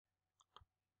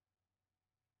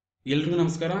ಎಲ್ರಿಗೂ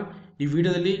ನಮಸ್ಕಾರ. ಈ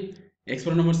ವಿಡಿಯೋದಲ್ಲಿ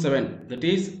experiment number 7 that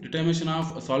is determination of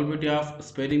solubility of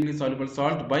sparingly soluble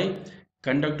salt by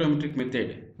conductometric method,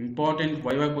 important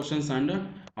viva questions and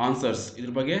answers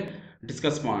ಇದ್ರ ಬಗ್ಗೆ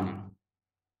discuss ಮಾಡೋಣ.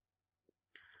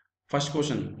 First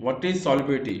question, what is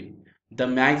solubility? The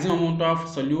maximum amount of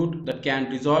solute that can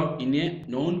dissolve in a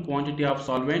known quantity of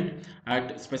solvent at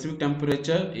specific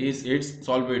temperature is its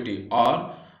solubility, or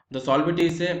the solubility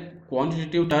is a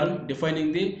quantitative term defining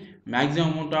the maximum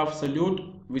amount of solute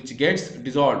which gets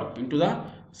dissolved into the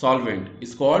solvent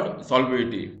is called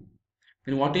solubility.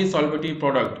 Then what is solubility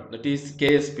product? That is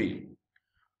KSP.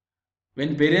 When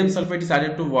barium sulfate is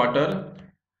added to water,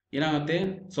 ಏನಾಗುತ್ತೆ,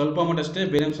 ಸ್ವಲ್ಪ amount ಅಷ್ಟೇ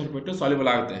barium sulphate soluble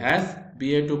ಆಗುತ್ತೆ as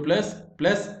Ba2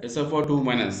 plus SO4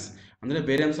 minus. ಅಂದರೆ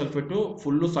barium sulphate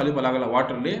full soluble ಆಗಲ್ಲ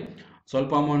ವಾಟರ್ಲಿ,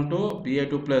 ಸ್ವಲ್ಪ amount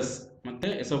Ba2 plus ಮತ್ತು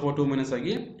SO4 minus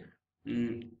ಆಗಿ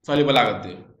soluble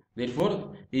ಆಗುತ್ತೆ. ದೇರ್ಫೋರ್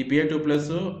ಈ Ba2 ಪ್ಲಸ್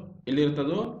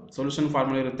ಎಲ್ಲಿರ್ತದೋ ಸೊಲ್ಯೂಷನ್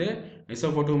ಫಾರ್ಮಲ್ ಇರುತ್ತೆ,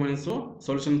 SO4 ಮೈನಸ್ಸು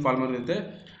ಸೊಲ್ಯೂಷನ್ ಫಾರ್ಮಲ್ ಇರುತ್ತೆ.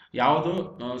 ಯಾವುದು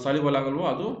ಸಾಲ್ಯುಬಲ್ ಆಗಲ್ವೋ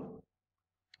ಅದು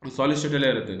ಸಾಲಿಡ್ ಸ್ಟೇಟಲ್ಲೇ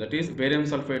ಇರುತ್ತೆ. ದಟ್ ಈಸ್ ಬೇರಿಯಂ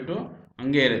ಸಲ್ಫೇಟು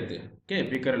ಹಂಗೆ ಇರುತ್ತೆ. ಓಕೆ,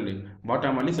 ಬೀಕರಲ್ಲಿ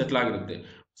ಬಾಟಮಲ್ಲಿ ಸೆಟ್ಲ್ ಆಗಿರುತ್ತೆ.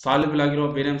 ಸಾಲ್ಯುಬಲ್ ಆಗಿರೋ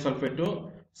ಬೇರಿಯಂ ಸಲ್ಫೇಟು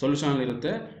ಸೊಲ್ಯೂಷನಲ್ಲಿ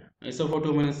ಇರುತ್ತೆ,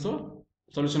 SO4 ಮೈನಸ್ಸು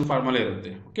ಸೊಲ್ಯೂಷನ್ ಫಾರ್ಮಲ್ಲೇ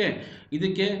ಇರುತ್ತೆ. ಓಕೆ,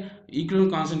 ಇದಕ್ಕೆ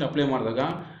ಈಕ್ವಿಲಿಬ್ರಿಯಂ ಕಾನ್ಸ್ಟೆಂಟ್ ಅಪ್ಲೈ ಮಾಡಿದಾಗ,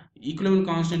 equilibrium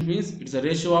constant means it's a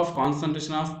ratio of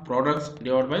concentration of products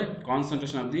divide by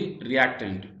concentration of the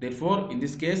reactant. Therefore in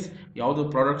this case ಯಾವುದು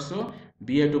products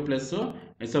Ba2 plus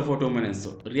SO4 minus,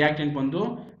 reactant ಬಂದು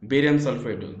barium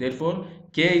sulphate. Therefore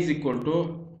K is equal to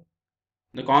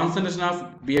the concentration of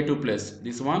Ba2 plus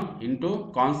this one into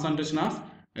concentration of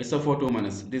SO4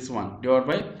 minus this one divided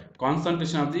by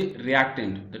concentration of the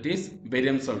reactant, that is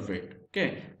barium sulfate. Okay,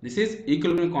 this is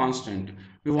equilibrium constant.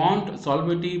 We want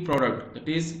solubility product, that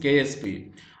is KSP.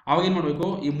 ಆವಾಗ ಏನು ಮಾಡಬೇಕು,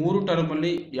 ಈ ಮೂರು term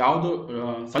ಅಲ್ಲಿ ಯಾವುದು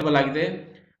soluble ಆಗಿದೆ,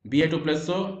 Ba2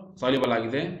 plus soluble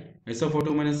ಆಗಿದೆ,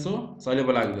 SO4 minus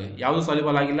soluble ಆಗಿದೆ. ಯಾವುದು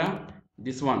ಸಾಲ್ಯುಬಲ್ ಆಗಿಲ್ಲ,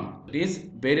 this one, that is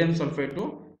barium sulfate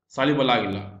soluble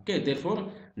ಆಗಿಲ್ಲ. Okay, therefore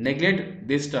neglect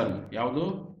this term. ಯಾವುದು,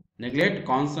 neglect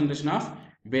concentration of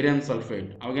barium sulfate.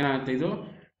 ಅವಾಗ ಏನಾಗುತ್ತೆ, ಇದು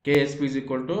KSP is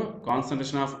equal to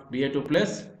concentration of Ba2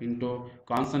 plus into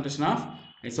concentration of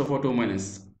SO4 minus.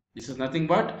 This is nothing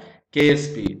but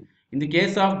KSP. In the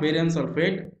case of barium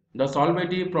sulfate, the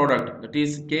solubility product, that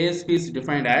is KSP, is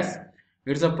defined as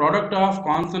it's a product of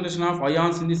concentration of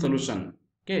ions in the solution.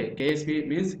 Okay, KSP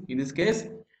means in this case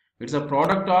it's a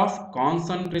product of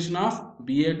concentration of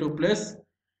Ba2 plus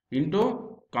into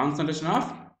concentration of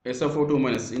SO4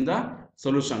 minus in the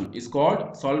solution is called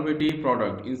solubility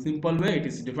product. In simple way it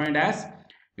is defined as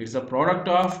it's a product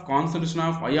of concentration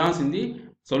of ions in the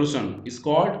solution is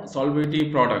called solubility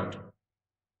product.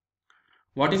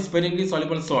 What is sparingly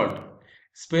soluble salt?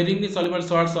 Sparingly soluble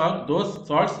salts are those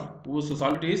salts whose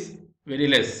solubility is very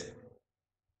less.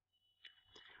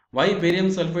 Why barium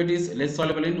sulfate is less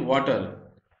soluble in water?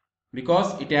 Because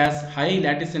it has high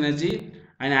lattice energy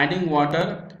and adding water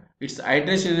its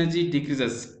hydration energy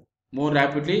decreases more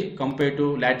rapidly compared to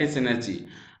lattice energy.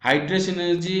 Hydration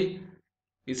energy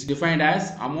is defined as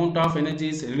amount of energy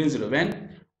is released when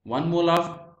 1 mole of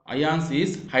ions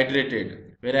is hydrated,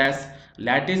 whereas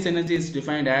lattice energy is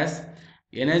defined as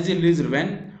energy released when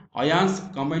ions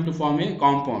combine to form a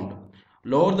compound.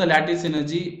 Lower the lattice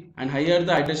energy and higher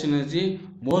the hydration energy,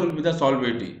 more will be the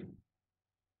solubility.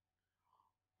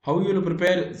 How you will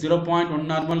prepare 0.1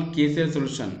 normal KCl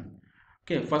solution?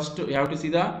 Okay, first you have to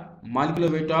see the molecular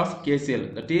weight of KCl,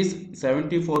 that is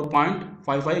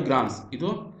 74.55 grams. ಇದು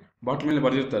bottle ಮೇಲೆ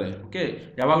ಬರೆದಿರ್ತಾರೆ. Okay,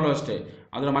 ಯಾವಾಗಲೂ ಅಷ್ಟೇ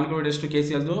ಅದರ molecular wait ಎಷ್ಟು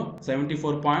KCl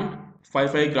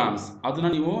 74.55 grams. ಅದನ್ನ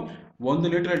ನೀವು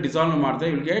 1 litre dissolve ಮಾಡಿದ್ರೆ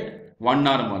you will get 1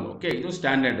 normal. Okay, ಇದು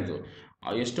ಸ್ಟ್ಯಾಂಡರ್ಡ್. ಇದು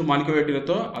ಎಷ್ಟು ಮಾಲಿಕ್ಯುಲರ್ ವೇಟ್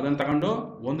ಇರುತ್ತೋ ಅದನ್ನು ತಗೊಂಡು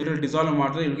 1 ಲೀಟರ್ ಡಿಸಾಲ್ವ್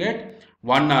ಮಾಡಿದ್ರೆ you will get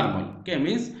 1 normal. Okay,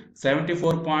 means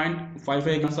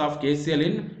 74.55 grams of KCl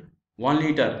in 1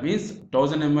 liter means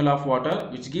 1000 ml of water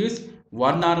which gives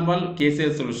 1 normal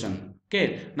KCl solution. Okay,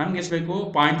 ನಮ್ಗೆ ಎಷ್ಟು ಬೇಕು,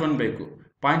 0.1 ಬೇಕು.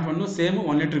 0.1 ಸೇಮ್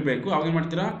 1 ಲೀಟರ್ ಬೇಕು. ಅವಾಗ ಏನು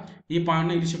ಮಾಡ್ತೀರಾ, ಈ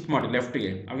ಪಾಯಿಂಟ್ನ ಇಲ್ಲಿ ಶಿಫ್ಟ್ ಮಾಡಿ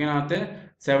ಲೆಫ್ಟ್ಗೆ. ಅವಾಗೇನಾಗುತ್ತೆ,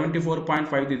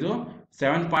 74.5 ಇದು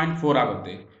 7.4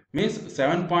 ಆಗುತ್ತೆ. Means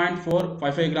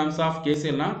 7.455 grams of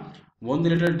KClನ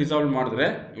 1 litre dissolve ಮಾಡಿದ್ರೆ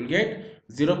will get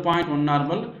 0.1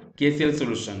 normal KCl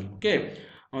solution. Okay,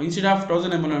 instead of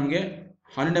 1000 ml ನಮಗೆ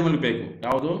 100 ml ಬೇಕು,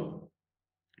 ಯಾವುದು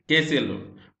KCl.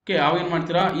 ಓಕೆ, ಅವಾಗ ಏನು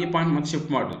ಮಾಡ್ತೀರಾ, ಈ ಪಾಯಿಂಟ್ ಮತ್ತೆ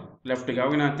ಶಿಫ್ಟ್ ಮಾಡಿ ಲೆಫ್ಟ್ಗೆ.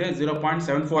 ಅವಾಗ ಏನಾಗುತ್ತೆ,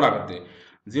 0.74 ಆಗುತ್ತೆ.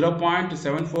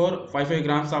 0.7455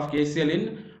 grams of KCl in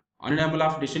 100 ml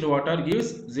of distilled water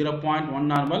gives 0.1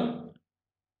 normal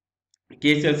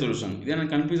KCl solution. ಇದೇನು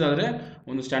ಕನ್ಫ್ಯೂಸ್ ಆದರೆ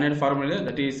ಒಂದು ಸ್ಟ್ಯಾಂಡರ್ಡ್ ಫಾರ್ಮುಲಾ ಇದೆ,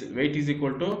 that is weight is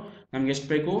equal to ನಮ್ಗೆ ಎಷ್ಟು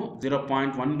ಬೇಕು,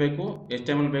 0.1 ಬೇಕು, ಎಷ್ಟು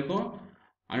ml ಬೇಕು,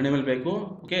 100 ml ಬೇಕು.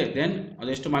 ಓಕೆ, ದೆನ್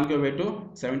ಅದೆಷ್ಟು molecular weight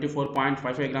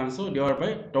 74.55 grams divide by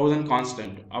 1000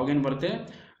 constant. ಅವಾಗೇನು ಬರುತ್ತೆ,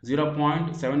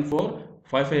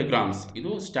 0.7455 ಗ್ರಾಮ್ಸ್.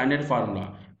 ಇದು ಸ್ಟ್ಯಾಂಡರ್ಡ್ ಫಾರ್ಮುಲಾ.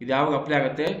 ಇದು ಯಾವಾಗ ಅಪ್ಲೈ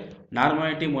ಆಗುತ್ತೆ?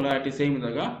 ನಾರ್ಮಾಲಿಟಿ ಮೊಲಾರಿಟಿ ಸೇಮ್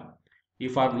ಇದ್ದಾಗ ಈ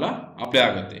ಫಾರ್ಮುಲಾ ಅಪ್ಲೈ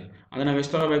ಆಗುತ್ತೆ. ಅಂದರೆ ನಾವು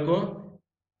ಎಷ್ಟು ತಗೋಬೇಕು?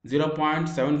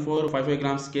 0.7455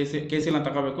 ಗ್ರಾಮ್ಸ್ ಕೆ ಸಿ ಎಲ್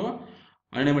ತಗೋಬೇಕು.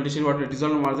 ಅನ್ಎಬಲ್ ಡಿಸ್ಟಿಲ್ ವಾಟರ್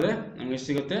ಡಿಸಾಲ್ವ್ ಮಾಡಿದ್ರೆ ನಮಗೆ ಎಷ್ಟು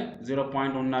ಸಿಗುತ್ತೆ?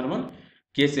 0.1 ನಾರ್ಮಲ್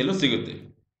ಕೆ ಸಿ ಎಲ್ ಸಿಗುತ್ತೆ.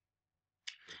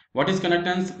 What is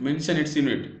conductance? Mention its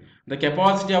unit. The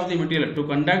capacity of the material to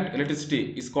conduct electricity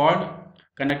is called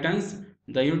conductance.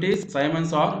 The unit is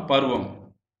Siemens or per ohm.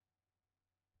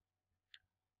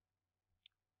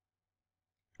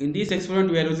 In this experiment,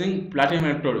 we are using platinum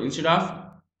electrode instead of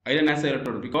iron as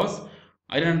electrode because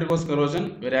iron undergoes corrosion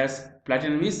whereas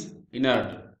platinum is inert.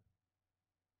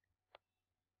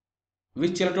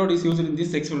 Which electrode is used in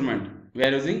this experiment? We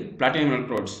are using platinum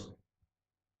electrodes.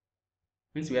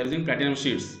 Means we are using platinum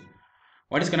sheets.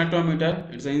 What is conductometer?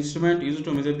 It's an instrument used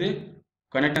to measure the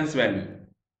conductance value.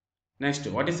 Next,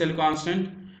 what is cell constant?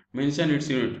 Mention its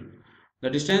unit. The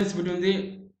distance between the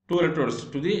two electrodes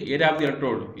to the area of the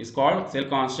electrode is called cell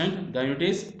constant. The unit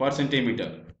is per centimeter.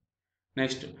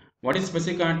 Next, what is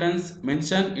specific conductance?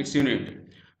 Mention its unit.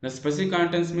 The specific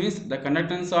conductance means the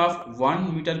conductance of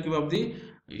 1 meter cube of the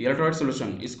electrolyte solution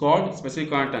is called specific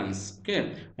conductance. Okay,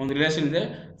 on the relation is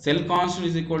cell constant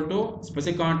is equal to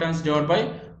specific conductance divided by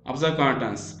observed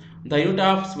conductance. The unit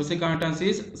of specific conductance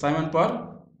is Siemens per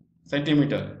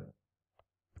centimeter.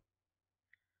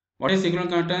 What is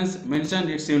equivalent conductance? Mention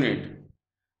its unit.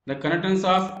 The conductance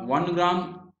of 1 gram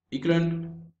equivalent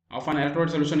of an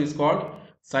electrolyte solution is called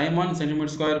Siemens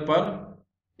centimeter square per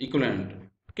equivalent.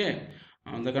 Okay,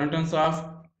 the conductance of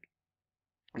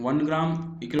 1 gram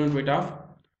equivalent weight of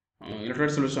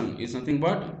electrolyte solution is nothing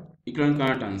but equivalent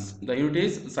conductance. The unit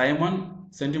is Siemens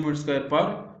centimeter square per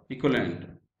equivalent.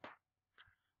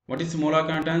 What is molar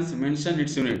conductance? Mention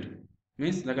its unit.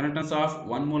 Means the conductance of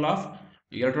 1 mole of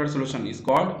electrolyte solution is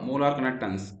called molar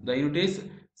conductance. The unit is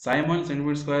Siemens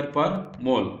centimeter square per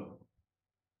mole.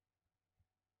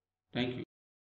 Thank you.